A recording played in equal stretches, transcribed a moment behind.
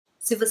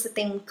Se você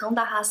tem um cão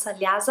da raça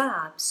Lhasa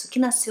Apso que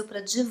nasceu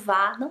para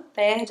divar, não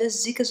perde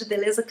as dicas de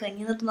beleza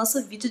canina do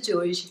nosso vídeo de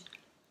hoje.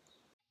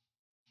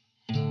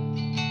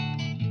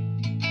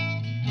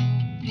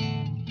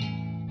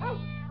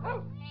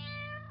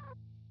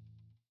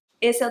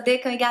 Esse é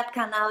o Cão e Gato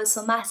Canal, eu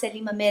sou Marcia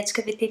Lima,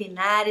 médica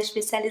veterinária,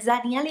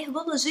 especializada em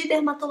alergologia e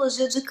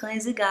dermatologia de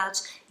cães e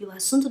gatos. E o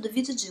assunto do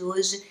vídeo de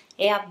hoje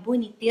é a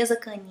boniteza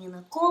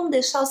canina. Como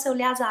deixar o seu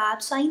Lhasa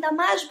Apso ainda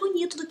mais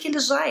bonito do que ele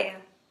já é.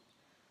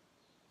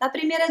 A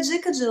primeira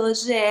dica de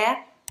hoje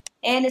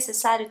é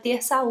necessário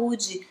ter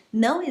saúde.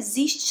 Não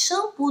existe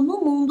shampoo no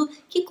mundo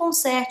que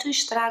conserte o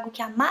estrago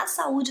que a má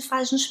saúde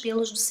faz nos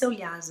pelos do seu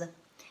Lhasa.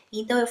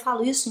 Então eu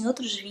falo isso em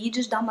outros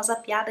vídeos, dá uma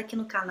zapiada aqui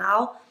no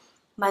canal,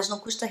 mas não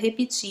custa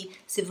repetir.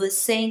 Se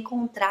você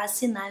encontrar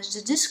sinais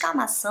de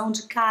descamação,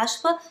 de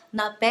caspa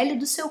na pele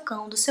do seu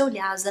cão, do seu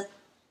Lhasa,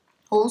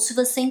 ou se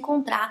você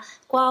encontrar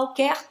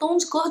qualquer tom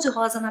de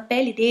cor-de-rosa na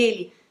pele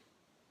dele,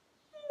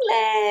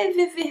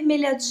 leve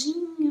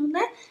avermelhadinho,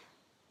 né?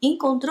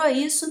 Encontrou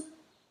isso?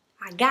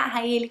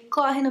 Agarra ele,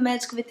 corre no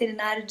médico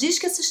veterinário, diz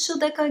que assistiu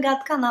o Cão e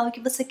Gato Canal e que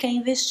você quer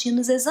investir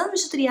nos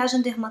exames de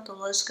triagem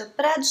dermatológica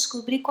para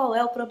descobrir qual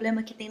é o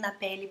problema que tem na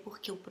pele,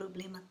 porque o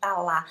problema tá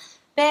lá.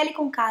 Pele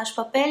com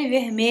caspa, pele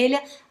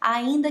vermelha,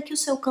 ainda que o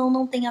seu cão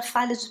não tenha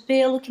falha de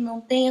pelo, que não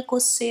tenha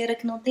coceira,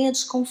 que não tenha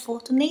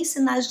desconforto, nem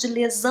sinais de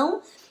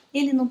lesão,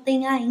 ele não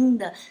tem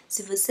ainda.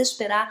 Se você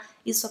esperar,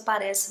 isso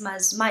aparece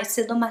mais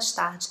cedo ou mais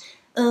tarde.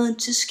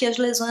 Antes que as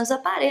lesões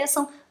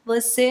apareçam,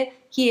 você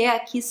que é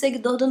aqui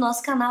seguidor do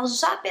nosso canal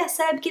já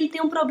percebe que ele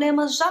tem um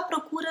problema, já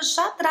procura,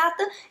 já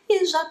trata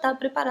e já está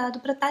preparado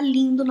para estar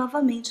lindo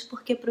novamente,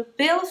 porque para o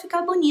pelo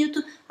ficar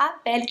bonito, a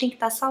pele tem que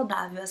estar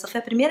saudável. Essa foi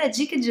a primeira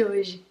dica de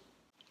hoje.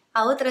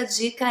 A outra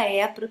dica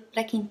é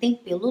para quem tem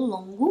pelo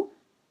longo,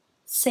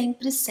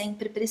 sempre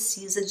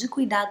precisa de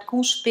cuidado com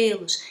os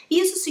pelos.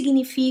 Isso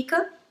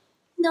significa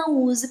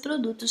não use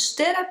produtos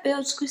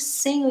terapêuticos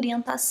sem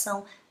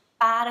orientação.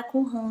 Para com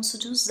o ranço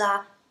de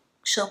usar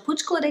shampoo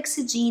de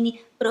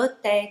clorexidine,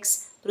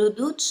 Protex,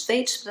 produtos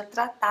feitos para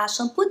tratar,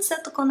 shampoo de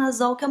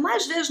cetoconazol, que eu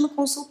mais vejo no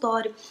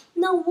consultório.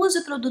 Não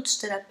use produtos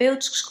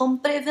terapêuticos como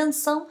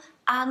prevenção,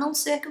 a não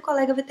ser que o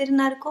colega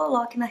veterinário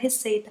coloque na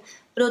receita.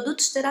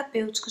 Produtos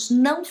terapêuticos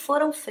não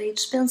foram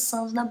feitos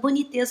pensando na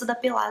boniteza da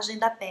pelagem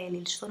da pele.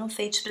 Eles foram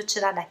feitos para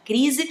tirar da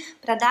crise,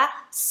 para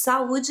dar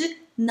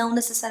saúde, não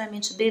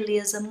necessariamente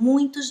beleza.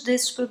 Muitos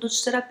desses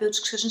produtos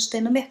terapêuticos que a gente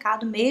tem no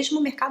mercado, mesmo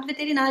no mercado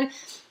veterinário,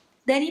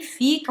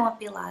 danificam a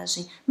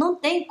pelagem. Não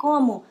tem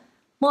como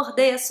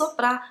morder e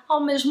assoprar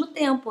ao mesmo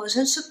tempo. A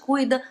gente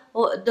cuida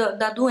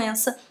da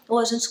doença ou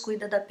a gente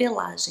cuida da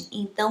pelagem.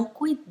 Então,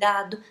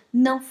 cuidado,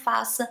 não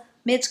faça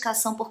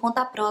medicação por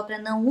conta própria,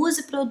 não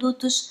use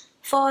produtos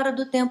fora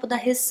do tempo da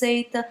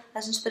receita.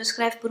 A gente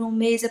prescreve por um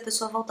mês e a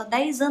pessoa volta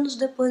 10 anos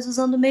depois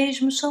usando o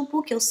mesmo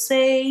shampoo, que eu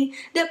sei,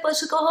 depois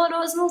fica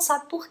horroroso, não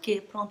sabe por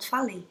quê. Pronto,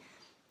 falei.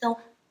 Então,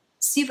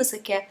 se você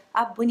quer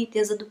a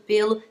boniteza do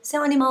pelo, se é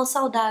um animal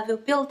saudável, o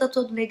pelo tá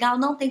todo legal,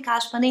 não tem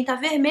caspa nem tá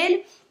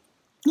vermelho,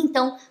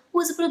 então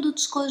use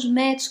produtos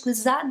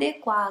cosméticos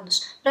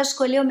adequados. Para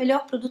escolher o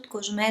melhor produto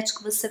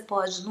cosmético, você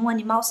pode, num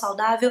animal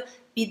saudável,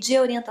 pedir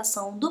a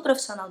orientação do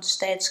profissional de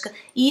estética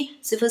e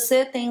se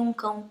você tem um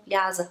cão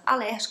Lhasa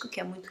alérgico, que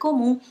é muito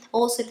comum,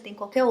 ou se ele tem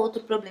qualquer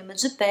outro problema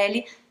de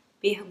pele,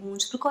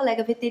 pergunte para o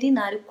colega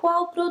veterinário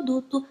qual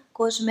produto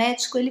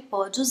cosmético ele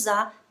pode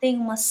usar. Tem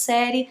uma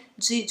série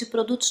de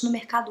produtos no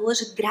mercado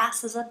hoje,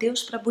 graças a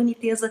Deus, para a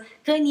boniteza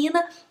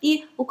canina,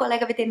 e o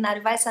colega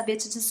veterinário vai saber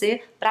te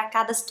dizer para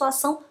cada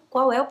situação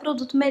qual é o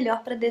produto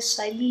melhor para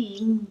deixar ele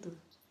lindo.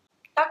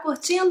 Tá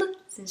curtindo?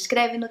 Se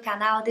inscreve no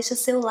canal, deixa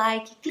seu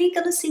like,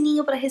 clica no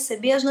sininho para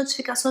receber as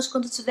notificações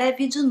quando tiver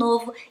vídeo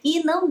novo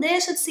e não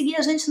deixa de seguir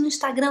a gente no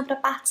Instagram para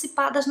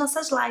participar das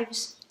nossas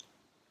lives.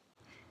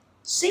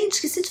 Gente,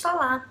 esqueci de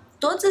falar,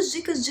 todas as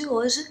dicas de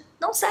hoje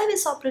não servem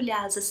só para o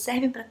Lhasa,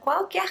 servem para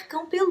qualquer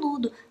cão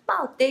peludo,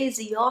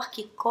 maltese,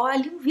 york,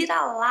 collie, um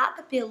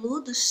vira-lata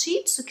peludo,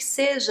 shih tzu que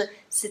seja,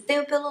 se tem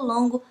o pelo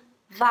longo,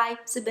 vai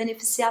se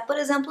beneficiar, por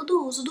exemplo,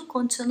 do uso do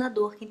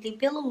condicionador. Quem tem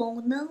pelo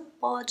longo não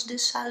pode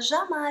deixar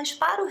jamais,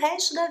 para o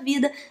resto da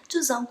vida, de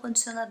usar um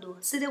condicionador.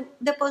 Se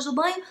depois do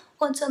banho,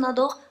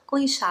 condicionador com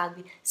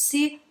enxágue.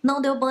 Se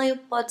não deu banho,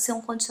 pode ser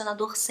um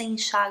condicionador sem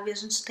enxágue. A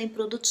gente tem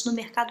produtos no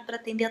mercado para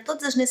atender a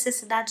todas as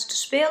necessidades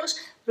dos pelos.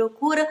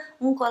 Procura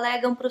um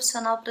colega, um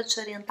profissional para te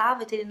orientar,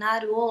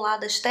 veterinário ou lá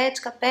da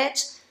estética,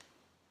 pet,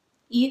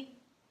 e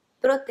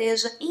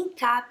proteja,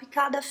 encape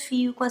cada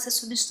fio com essas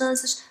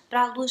substâncias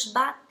para a luz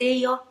bater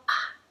e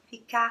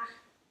ficar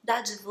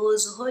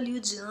dadivoso,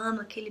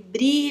 hollywoodiano, aquele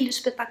brilho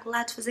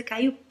espetacular de fazer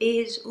cair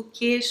o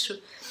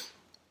queixo.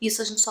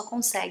 Isso a gente só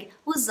consegue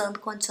usando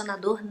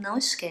condicionador, não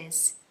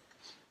esquece.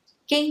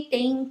 Quem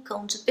tem um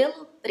cão de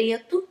pelo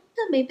preto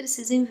também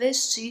precisa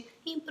investir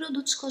em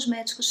produtos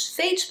cosméticos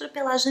feitos para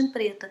pelagem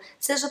preta,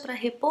 seja para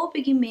repor o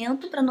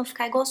pigmento, para não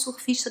ficar igual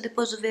surfista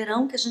depois do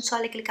verão, que a gente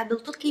olha aquele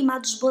cabelo todo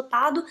queimado,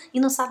 desbotado e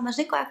não sabe mais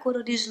nem qual é a cor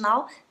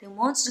original. Tem um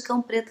monte de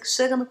cão preto que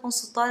chega no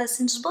consultório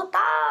assim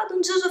desbotado,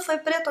 um dia já foi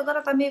preto,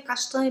 agora tá meio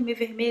castanho, meio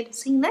vermelho,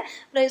 assim, né?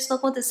 Para isso não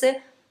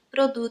acontecer,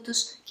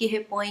 produtos que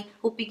repõem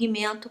o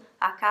pigmento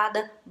a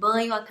cada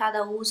banho, a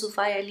cada uso,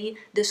 vai ali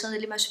deixando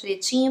ele mais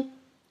pretinho.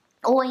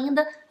 Ou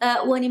ainda,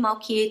 o animal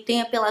que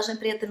tem a pelagem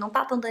preta e não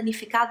está tão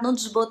danificado, não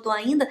desbotou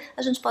ainda,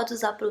 a gente pode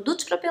usar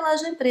produtos para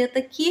pelagem preta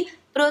que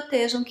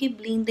protejam, que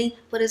blindem,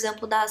 por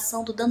exemplo, da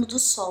ação do dano do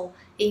sol.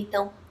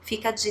 Então,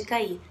 fica a dica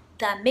aí.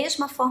 Da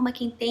mesma forma,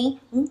 quem tem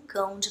um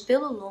cão de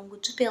pelo longo,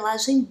 de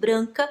pelagem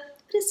branca,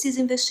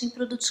 precisa investir em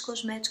produtos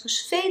cosméticos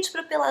feitos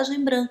para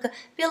pelagem branca,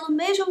 pelo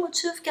mesmo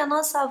motivo que a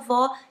nossa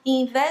avó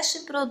investe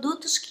em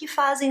produtos que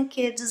fazem o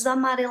quê?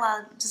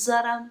 Desamarelar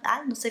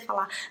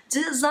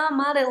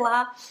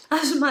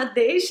as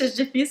madeixas,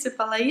 difícil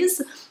falar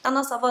isso. A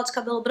nossa avó de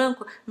cabelo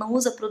branco não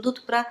usa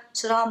produto para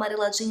tirar o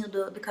amareladinho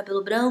do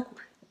cabelo branco.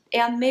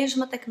 É a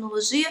mesma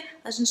tecnologia,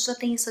 a gente já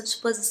tem isso à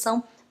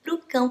disposição para o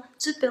cão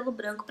de pelo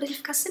branco, para ele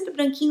ficar sempre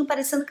branquinho,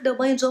 parecendo que deu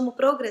banho de Homo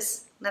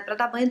Progress. Não é para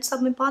dar banho de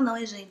sabão em pó não,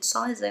 hein, gente?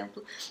 Só um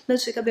exemplo.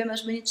 Mas fica bem mais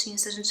bonitinho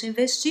se a gente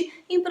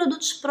investir em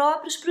produtos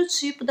próprios para o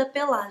tipo da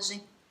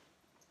pelagem.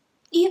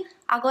 E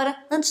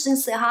agora, antes de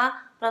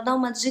encerrar, para dar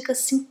uma dica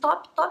assim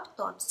top, top,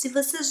 top. Se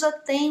você já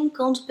tem um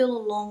cão de pelo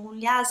longo, um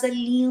Lhasa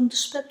lindo,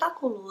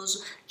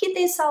 espetaculoso, que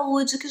tem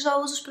saúde, que já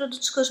usa os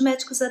produtos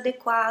cosméticos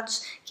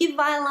adequados, que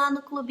vai lá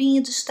no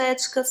clubinho de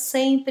estética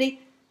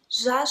sempre,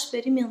 já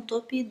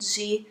experimentou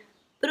pedir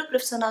para o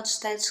profissional de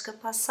estética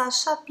passar a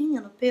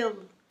chapinha no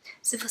pelo?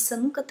 Se você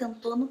nunca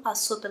tentou, não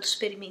passou pela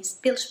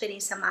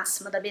experiência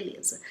máxima da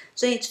beleza.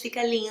 Gente,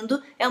 fica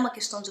lindo, é uma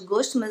questão de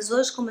gosto, mas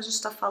hoje, como a gente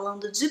está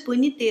falando de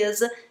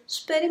boniteza,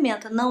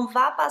 experimenta, não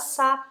vá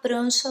passar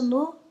prancha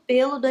no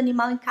pelo do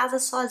animal em casa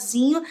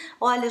sozinho.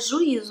 Olha,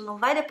 juízo, não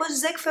vai depois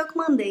dizer que foi eu que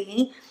mandei,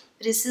 hein?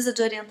 Precisa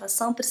de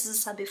orientação, precisa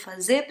saber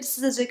fazer,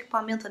 precisa de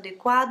equipamento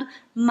adequado,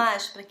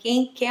 mas para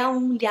quem quer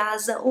um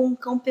Lhasa ou um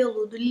cão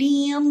peludo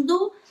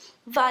lindo,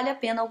 vale a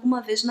pena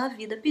alguma vez na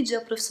vida pedir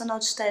ao profissional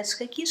de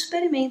estética que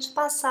experimente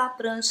passar a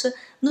prancha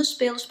nos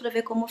pelos para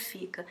ver como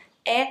fica.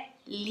 É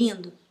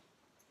lindo!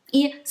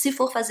 E se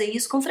for fazer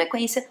isso com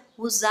frequência,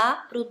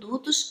 usar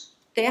produtos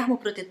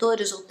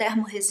termoprotetores ou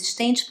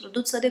termorresistentes,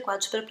 produtos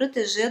adequados para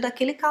proteger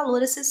daquele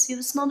calor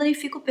excessivo, senão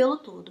danifica o pelo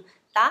todo,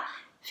 tá?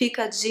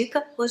 Fica a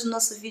dica, hoje o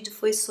nosso vídeo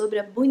foi sobre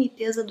a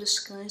boniteza dos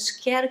cães.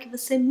 Quero que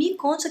você me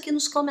conte aqui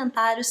nos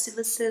comentários se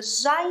você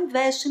já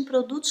investe em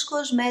produtos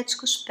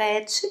cosméticos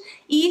pet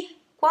e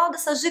qual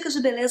dessas dicas de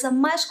beleza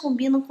mais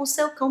combinam com o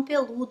seu cão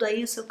peludo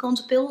aí, o seu cão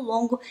de pelo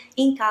longo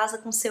em casa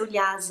com seu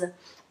Lhasa.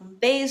 Um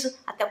beijo,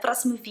 até o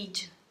próximo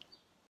vídeo.